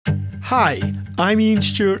Hi, I'm Ian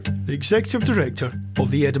Stewart, the Executive Director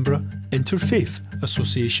of the Edinburgh Interfaith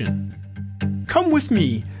Association. Come with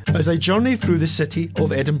me as I journey through the city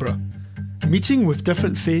of Edinburgh, meeting with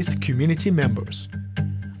different faith community members,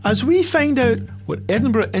 as we find out what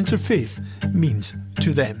Edinburgh Interfaith means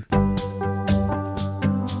to them.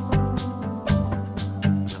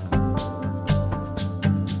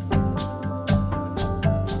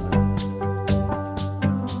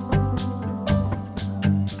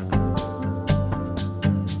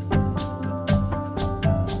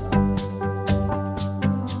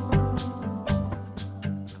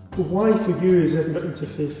 Why for you is Edinburgh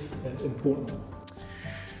Interfaith important?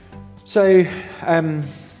 So,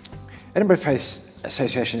 Edinburgh Faith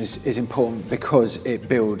Association is important because it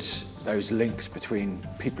builds those links between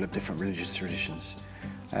people of different religious traditions.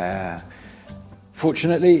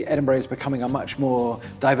 Fortunately, Edinburgh is becoming a much more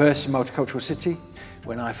diverse and multicultural city.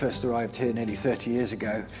 When I first arrived here nearly 30 years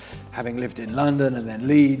ago, having lived in London and then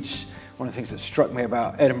Leeds, one of the things that struck me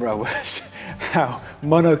about Edinburgh was how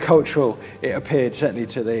monocultural it appeared, certainly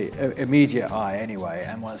to the immediate eye anyway.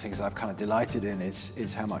 And one of the things I've kind of delighted in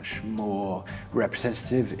is how much more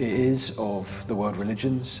representative it is of the world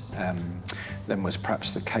religions than was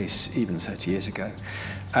perhaps the case even 30 years ago.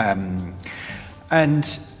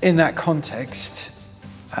 And in that context,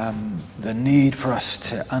 the need for us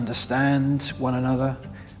to understand one another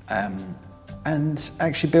and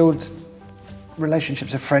actually build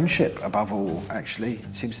relationships of friendship above all, actually,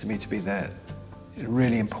 seems to me to be the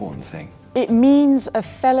really important thing. It means a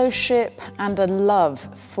fellowship and a love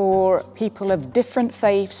for people of different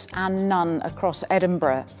faiths and none across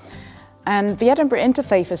Edinburgh. And the Edinburgh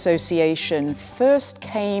Interfaith Association first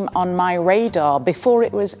came on my radar before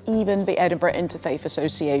it was even the Edinburgh Interfaith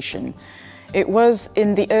Association. It was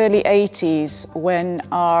in the early 80s when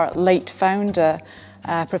our late founder,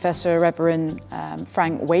 Professor Reverend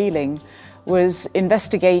Frank Whaling, was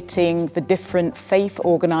investigating the different faith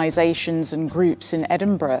organisations and groups in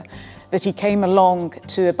Edinburgh, that he came along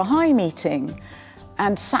to a Baha'i meeting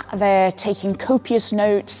and sat there taking copious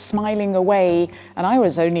notes, smiling away. And I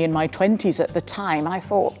was only in my 20s at the time. I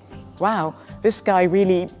thought, wow, this guy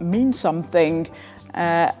really means something.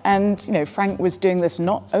 And you know, Frank was doing this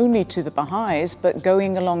not only to the Baha'is, but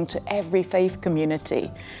going along to every faith community.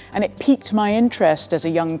 And it piqued my interest as a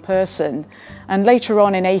young person. And later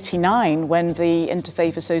on in '89, when the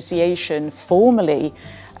Interfaith Association formally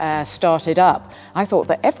started up, I thought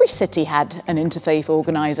that every city had an interfaith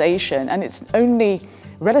organisation. And it's only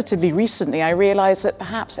relatively recently I realised that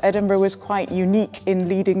perhaps Edinburgh was quite unique in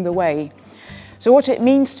leading the way. So what it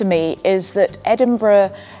means to me is that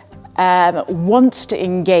Edinburgh wants to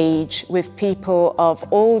engage with people of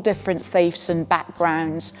all different faiths and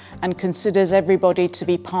backgrounds and considers everybody to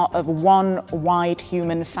be part of one wide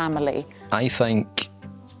human family. I think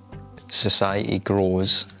society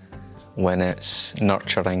grows when it's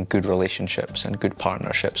nurturing good relationships and good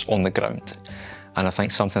partnerships on the ground. And I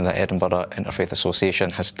think something that Edinburgh Interfaith Association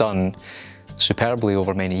has done superbly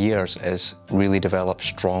over many years is really develop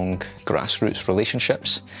strong grassroots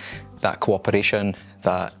relationships, that cooperation,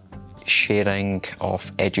 that sharing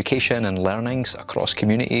of education and learnings across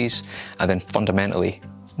communities, and then fundamentally,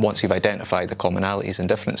 once you've identified the commonalities and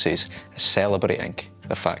differences, celebrating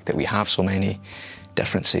the fact that we have so many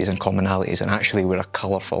differences and commonalities, and actually we're a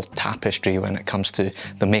colourful tapestry when it comes to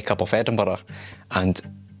the makeup of Edinburgh. And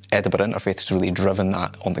Edinburgh Interfaith has really driven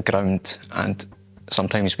that on the ground, and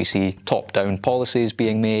sometimes we see top-down policies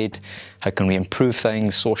being made. How can we improve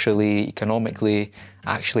things socially, economically?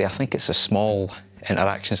 Actually, I think it's the small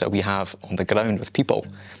interactions that we have on the ground with people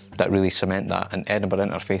that really cement that, and Edinburgh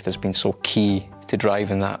Interfaith has been so key to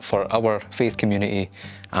driving that for our faith community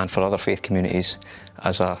and for other faith communities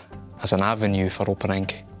as an avenue for opening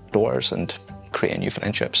doors and creating new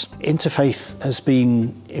friendships. Interfaith has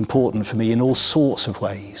been important for me in all sorts of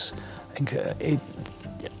ways. I think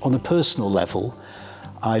on a personal level,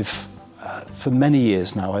 for many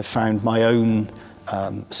years now, I've found my own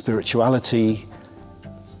spirituality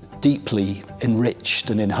deeply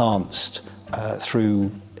enriched and enhanced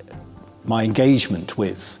through my engagement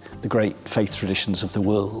with the great faith traditions of the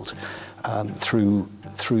world, through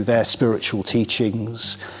their spiritual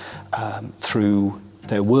teachings, through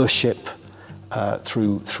their worship,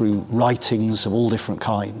 through writings of all different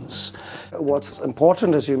kinds. What's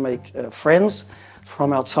important is you make friends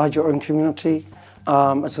from outside your own community.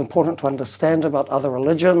 It's important to understand about other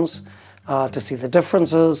religions, to see the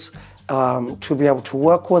differences, to be able to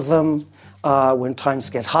work with them when times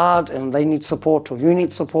get hard and they need support or you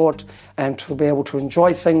need support, and to be able to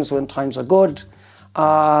enjoy things when times are good,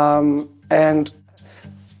 and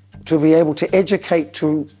to be able to educate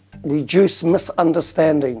to reduce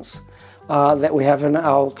misunderstandings that we have in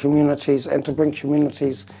our communities and to bring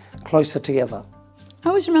communities closer together. I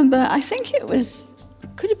always remember, I think it was,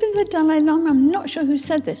 could have been the Dalai Lama, I'm not sure who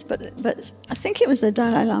said this, but I think it was the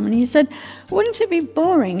Dalai Lama, and he said, wouldn't it be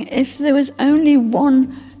boring if there was only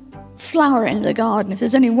one flower in the garden, if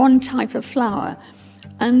there's only one type of flower?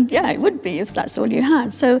 And yeah, it would be if that's all you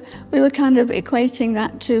had. So we were kind of equating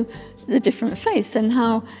that to the different faiths and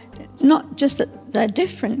how not just that they're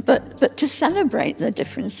different, but to celebrate the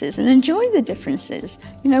differences and enjoy the differences.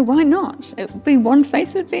 You know, why not? It would be one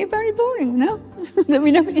faith would be very boring, no? That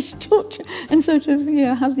we nobody should talk to and sort of, you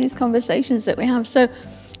know, have these conversations that we have. So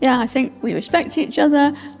yeah, I think we respect each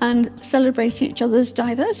other and celebrate each other's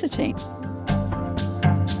diversity.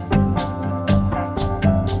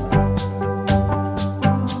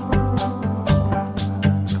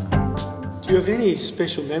 Do you have any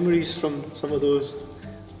special memories from some of those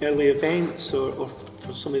early events or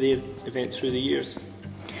for some of the events through the years?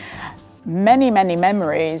 Many, many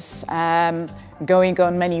memories. Going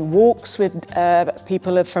on many walks with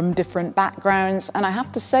people from different backgrounds. And I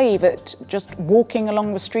have to say that just walking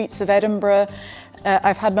along the streets of Edinburgh,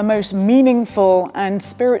 I've had the most meaningful and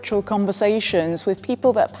spiritual conversations with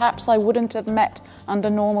people that perhaps I wouldn't have met under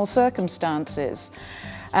normal circumstances.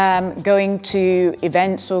 Going to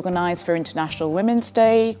events organised for International Women's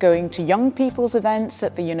Day, going to young people's events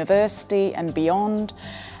at the university and beyond,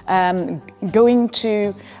 going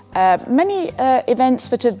to many events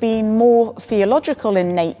that have been more theological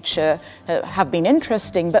in nature have been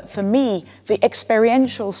interesting, but for me, the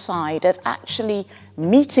experiential side of actually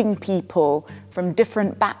meeting people from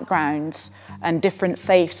different backgrounds and different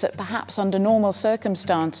faiths that perhaps under normal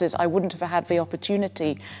circumstances I wouldn't have had the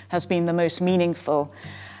opportunity has been the most meaningful.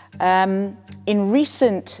 In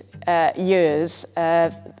recent years,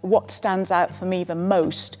 what stands out for me the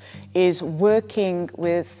most is working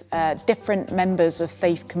with different members of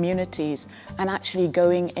faith communities and actually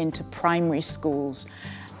going into primary schools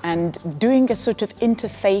and doing a sort of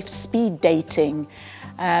interfaith speed dating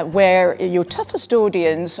where your toughest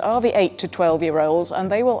audience are the 8 to 12-year-olds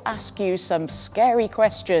and they will ask you some scary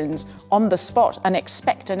questions on the spot and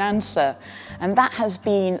expect an answer. And that has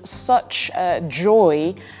been such a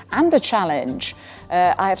joy and a challenge.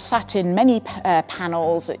 I have sat in many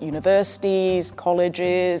panels at universities,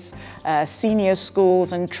 colleges, senior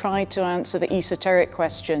schools and tried to answer the esoteric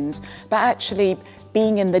questions, but actually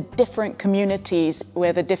being in the different communities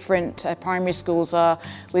where the different primary schools are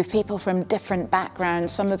with people from different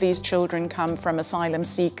backgrounds. Some of these children come from asylum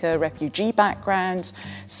seeker, refugee backgrounds.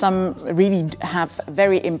 Some really have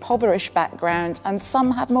very impoverished backgrounds and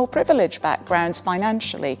some have more privileged backgrounds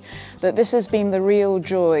financially. But this has been the real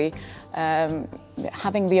joy,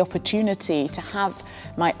 having the opportunity to have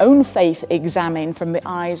my own faith examined from the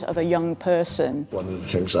eyes of a young person. One of the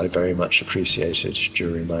things I very much appreciated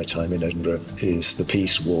during my time in Edinburgh is the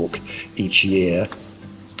Peace Walk each year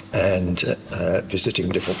and visiting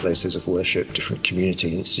different places of worship, different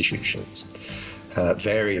community institutions,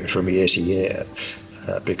 varying from year to year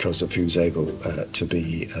because of who's able to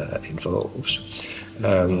be involved.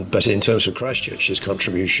 But in terms of Christchurch's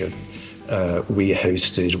contribution, we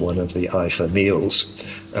hosted one of the EIFA meals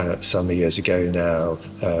some years ago now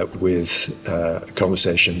with a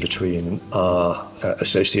conversation between our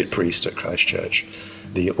associate priest at Christchurch,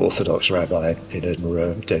 the Orthodox rabbi in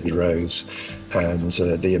Edinburgh, David Rose, and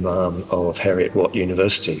the Imam of Heriot-Watt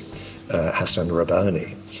University, Hassan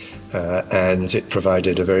Rabbani. And it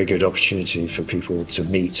provided a very good opportunity for people to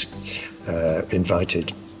meet,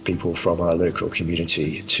 invited people from our local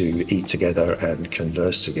community to eat together and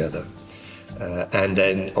converse together. And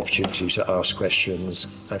then opportunity to ask questions.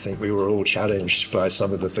 I think we were all challenged by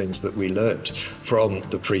some of the things that we learnt from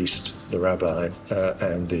the priest, the rabbi,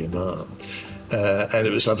 and the imam. And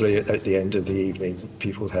it was lovely at the end of the evening.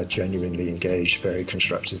 People had genuinely engaged very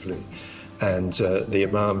constructively. And the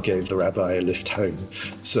imam gave the rabbi a lift home.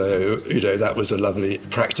 So, you know, that was a lovely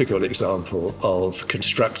practical example of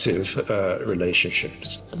constructive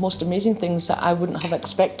relationships. The most amazing things that I wouldn't have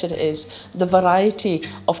expected is the variety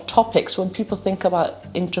of topics. When people think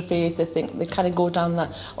about interfaith, they kind of go down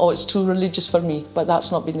that, oh, it's too religious for me, but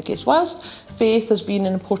that's not been the case. Whilst faith has been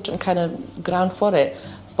an important kind of ground for it,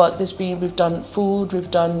 but we've done food, we've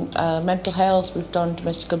done mental health, we've done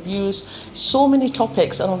domestic abuse, so many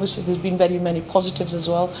topics, and obviously there's been very many positives as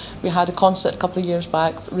well. We had a concert a couple of years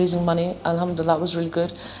back raising money, alhamdulillah, that was really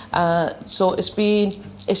good. So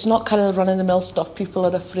it's not kind of run-of-the-mill stuff. People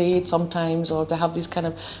are afraid sometimes, or they have these kind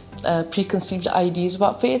of preconceived ideas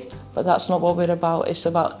about faith, but that's not what we're about. It's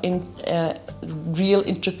about real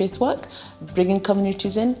interfaith work, bringing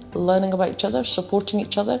communities in, learning about each other, supporting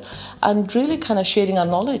each other, and really kind of sharing our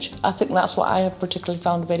knowledge. I think that's what I have particularly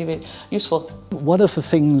found very, very useful. One of the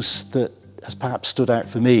things that has perhaps stood out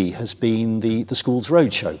for me has been the Schools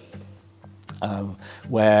Roadshow,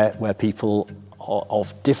 where people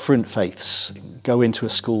of different faiths go into a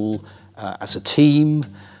school as a team.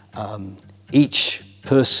 Each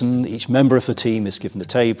person, each member of the team is given a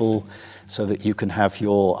table so that you can have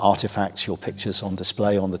your artifacts, your pictures on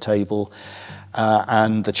display on the table.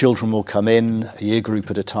 And the children will come in, a year group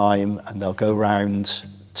at a time, and they'll go round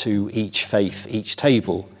to each faith, each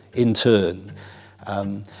table in turn.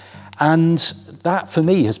 And that, for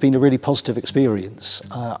me, has been a really positive experience.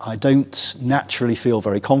 I don't naturally feel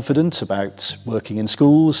very confident about working in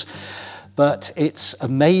schools, but it's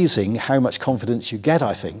amazing how much confidence you get,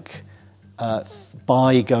 I think,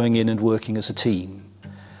 by going in and working as a team.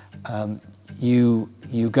 You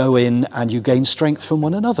go in and you gain strength from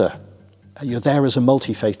one another. You're there as a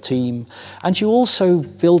multi-faith team, and you also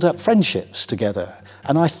build up friendships together.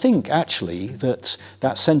 And I think, actually,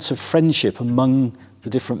 that sense of friendship among the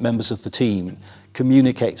different members of the team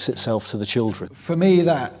communicates itself to the children. For me,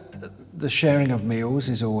 the sharing of meals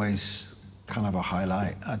is always kind of a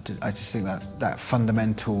highlight. I just think that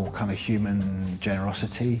fundamental kind of human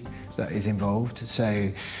generosity that is involved.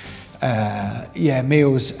 So, yeah,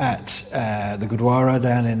 meals at the Gurdwara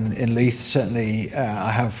down in Leith, certainly I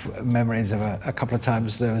have memories of a couple of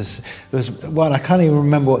times. There was one, I can't even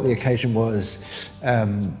remember what the occasion was,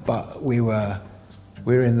 but we were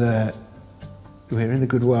in the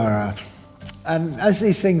Gurdwara, and as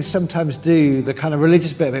these things sometimes do, the kind of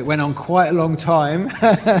religious bit of it went on quite a long time.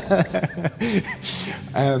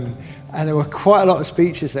 And there were quite a lot of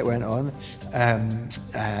speeches that went on,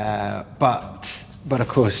 but of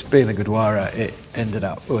course, being the Gurdwara, it ended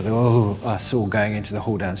up with us all going into the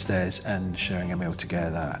hall downstairs and sharing a meal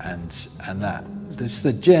together, and that just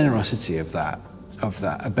the generosity of that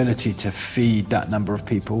ability to feed that number of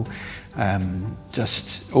people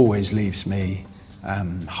just always leaves me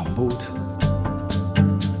humbled.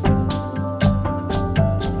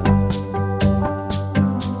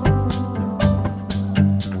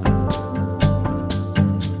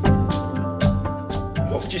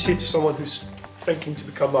 What would you say to someone who's thinking to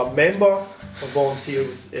become a member or volunteer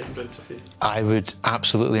with Edinburgh Interfaith? I would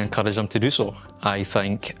absolutely encourage them to do so. I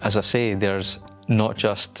think, as I say, there's not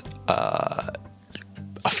just a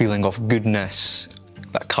feeling of goodness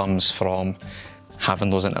that comes from having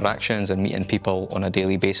those interactions and meeting people on a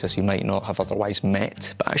daily basis you might not have otherwise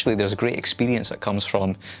met, but actually there's a great experience that comes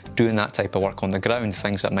from doing that type of work on the ground,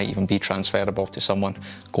 things that might even be transferable to someone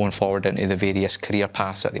going forward into the various career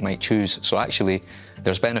paths that they might choose. So actually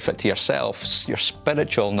there's benefit to yourself, your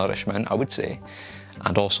spiritual nourishment, I would say,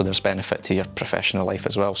 and also there's benefit to your professional life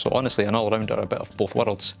as well. So honestly, an all-rounder, a bit of both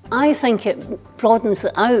worlds. I think it broadens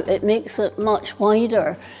it out, it makes it much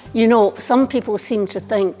wider. You know, some people seem to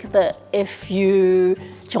think that if you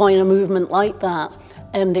join a movement like that,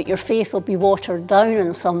 that your faith will be watered down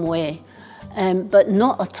in some way, but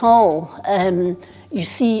not at all. You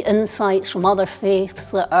see insights from other faiths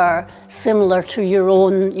that are similar to your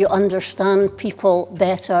own, you understand people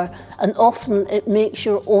better, and often it makes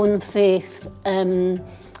your own faith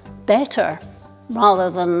better rather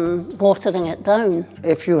than watering it down.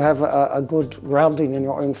 If you have a good grounding in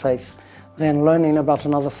your own faith, then learning about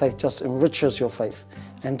another faith just enriches your faith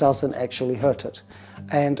and doesn't actually hurt it.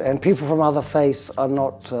 And people from other faiths are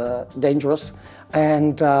not dangerous.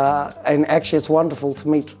 And actually it's wonderful to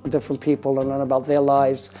meet different people and learn about their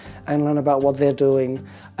lives and learn about what they're doing.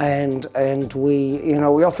 And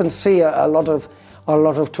we often see a lot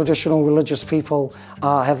of traditional religious people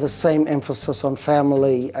have the same emphasis on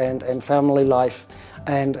family and family life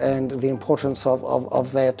and the importance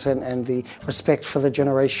of that and the respect for the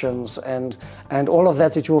generations and all of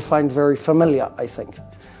that you will find very familiar, I think.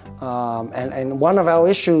 And one of our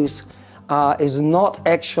issues is not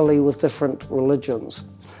actually with different religions.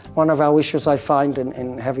 One of our issues I find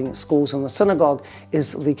in having schools in the synagogue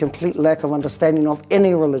is the complete lack of understanding of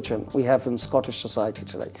any religion we have in Scottish society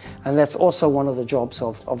today. And that's also one of the jobs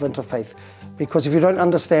of Interfaith. Because if you don't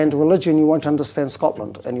understand religion, you won't understand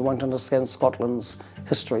Scotland, and you won't understand Scotland's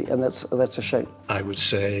history, and that's a shame. I would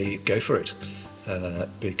say go for it,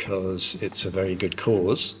 because it's a very good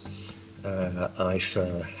cause.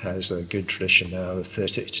 EIFA has a good tradition now of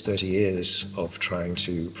 30 years of trying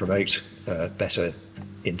to promote better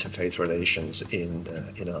interfaith relations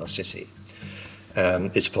in our city.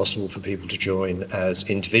 It's possible for people to join as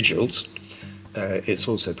individuals, it's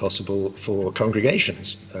also possible for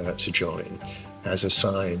congregations to join as a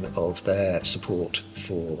sign of their support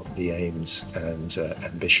for the aims and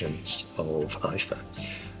ambitions of EIFA.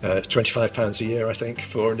 £25 a year, I think,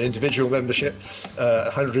 for an individual membership,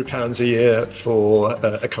 £100 a year for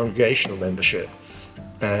a congregational membership.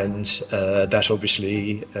 And that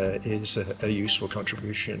obviously is a useful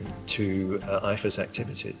contribution to EIFA's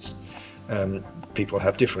activities. People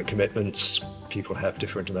have different commitments, people have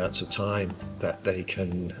different amounts of time that they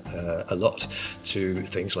can allot to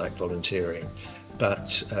things like volunteering,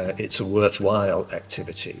 but it's a worthwhile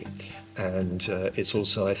activity, and it's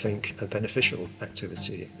also, I think, a beneficial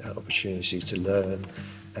activity, an opportunity to learn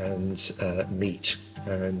and meet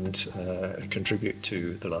and contribute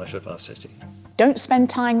to the life of our city. Don't spend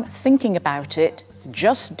time thinking about it,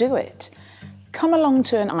 just do it. Come along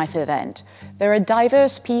to an EIFA event. There are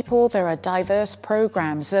diverse people, there are diverse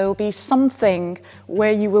programs. There will be something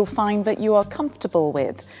where you will find that you are comfortable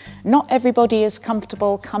with. Not everybody is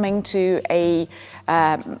comfortable coming to a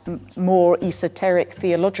more esoteric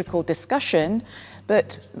theological discussion,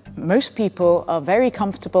 but most people are very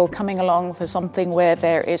comfortable coming along for something where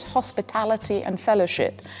there is hospitality and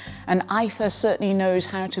fellowship. And EIFA certainly knows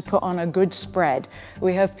how to put on a good spread.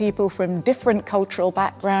 We have people from different cultural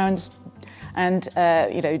backgrounds and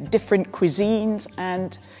different cuisines,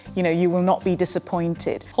 and you will not be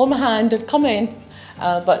disappointed. Hold my hand and come in.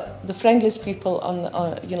 But the friendliest people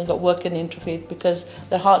that work in Interfaith, because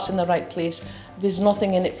their heart's in the right place, there's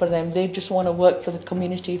nothing in it for them. They just want to work for the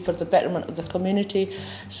community, for the betterment of the community.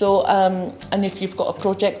 So, and if you've got a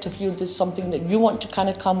project, if there's something that you want to kind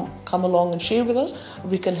of come along and share with us,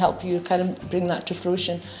 we can help you kind of bring that to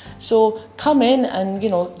fruition. So come in, and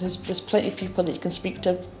there's plenty of people that you can speak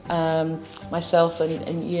to. Myself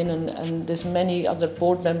and Ian, and there's many other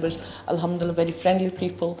board members, alhamdulillah, very friendly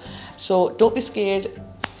people. So don't be scared,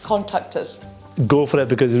 contact us. Go for it,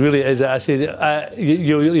 because it really is, I said,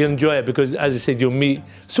 you'll enjoy it, because as I said, you'll meet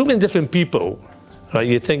so many different people, right?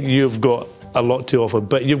 You think you've got a lot to offer,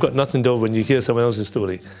 but you've got nothing to offer when you hear someone else's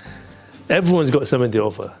story. Everyone's got something to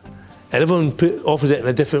offer, and everyone offers it in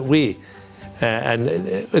a different way. And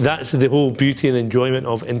that's the whole beauty and enjoyment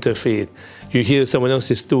of Interfaith. You hear someone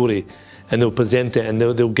else's story, and they'll present it, and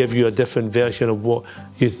they'll give you a different version of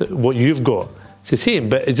what you've got. It's the same,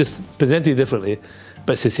 but it's just presented differently.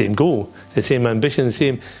 But it's the same goal, the same ambition, it's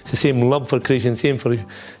the same love for creation, same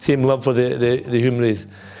love for the human race.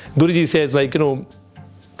 Guruji says,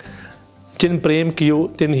 Chin prem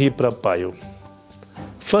kiyo tin hi prapayo.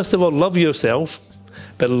 First of all, love yourself,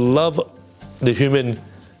 but love the human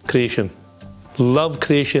creation. Love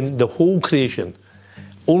creation, the whole creation.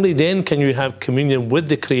 Only then can you have communion with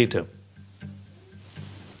the Creator.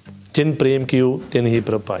 Chin prem kiyo tin hi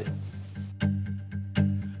prapayo.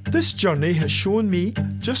 This journey has shown me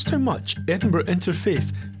just how much Edinburgh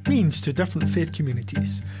Interfaith means to different faith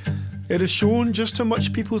communities. It has shown just how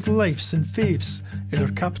much people's lives and faiths in our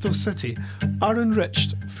capital city are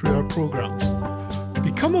enriched through our programmes.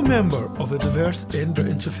 Become a member of the diverse Edinburgh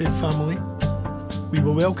Interfaith family. We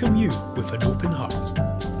will welcome you with an open heart.